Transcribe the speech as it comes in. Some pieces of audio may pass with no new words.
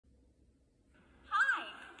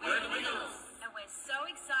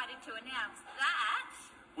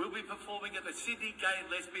performing at the Sydney Gay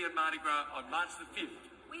and Lesbian Mardi Gras on March the 5th.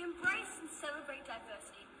 We embrace and celebrate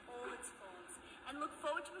diversity in all its forms and look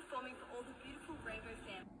forward to performing for all the beautiful rainbow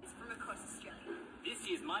families from across Australia. This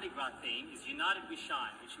year's Mardi Gras theme is United We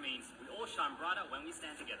Shine, which means we all shine brighter when we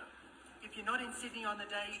stand together. If you're not in Sydney on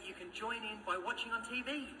the day, you can join in by watching on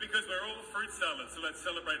TV. Because we're all fruit salads, so let's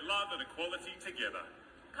celebrate love and equality together.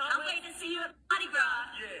 Can't wait to see you at Mardi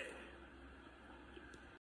Gras! Yeah.